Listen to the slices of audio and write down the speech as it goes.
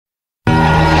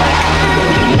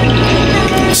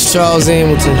Charles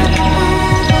Hamilton.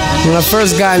 When I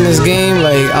first got in this game,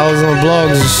 like, I was on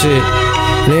blogs and shit,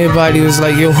 and everybody was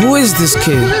like, yo, who is this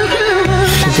kid?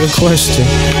 Good question.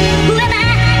 Who am I?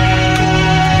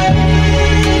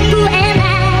 Who am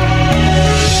I?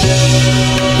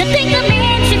 To think a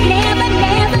man should never,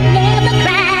 never, never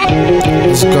cry.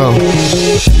 Let's go.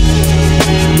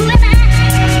 Who am I?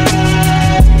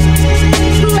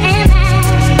 Who am I?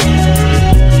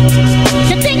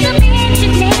 To think a man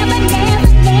should never,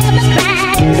 never, never cry.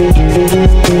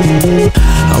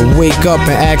 I wake up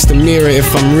and ask the mirror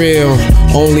if I'm real.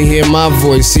 Only hear my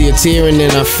voice, see a tear and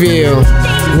then I feel.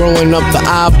 Growing up the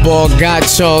eyeball got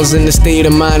Charles in the state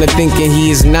of mind of thinking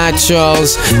he is not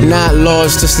Charles. Not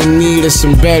lost, just in need of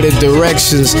some better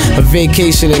directions. A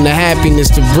vacation and the happiness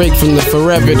to break from the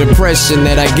forever depression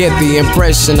that I get the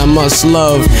impression I must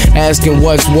love. Asking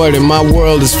what's what and my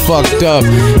world is fucked up.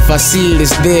 If I see it,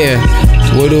 it's there.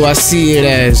 What do I see it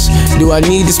as? Do I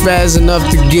need to spaz enough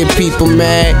to get people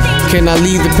mad? Can I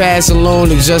leave the past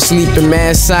alone and just sleep in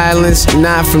mass silence?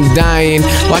 Not from dying.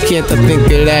 Why can't I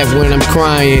think of that when I'm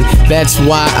crying? That's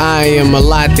why I am a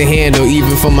lot to handle,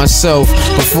 even for myself.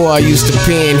 Before I used to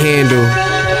panhandle.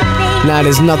 Now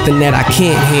there's nothing that I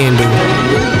can't handle.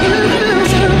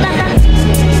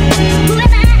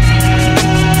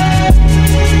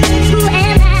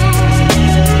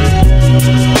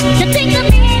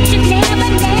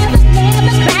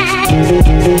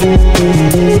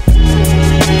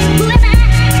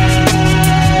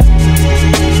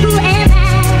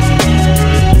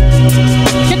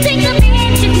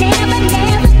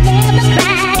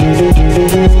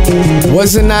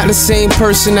 Wasn't not the same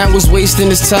person that was wasting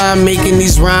his time making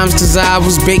these rhymes, cause I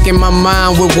was baking my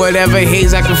mind with whatever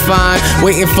haze I could find.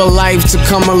 Waiting for life to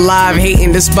come alive,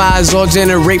 hating, despise, all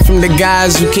generate from the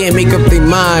guys who can't make up their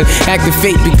mind. Acting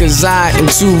fake because I am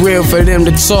too real for them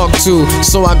to talk to.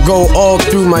 So I go all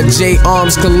through my J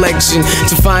Arms collection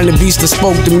to find the beast that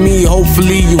spoke to me.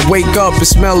 Hopefully you wake up and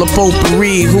smell a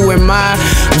potpourri. Who am I?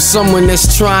 I'm someone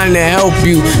that's trying to help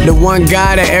you. The one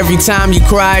guy that every time you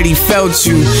cried he felt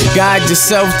you. Guide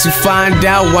yourself to find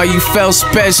out why you felt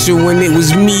special when it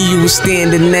was me you were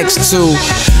standing next to.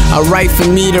 I write for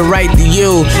me to write to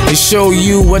you and show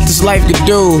you what this life could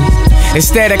do.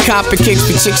 Instead of copping kicks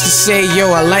for chicks to say,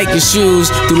 yo, I like your shoes.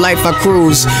 Through life I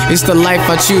cruise, it's the life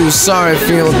I choose. Sorry if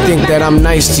you don't think that I'm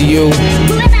nice to you.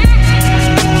 Who am I?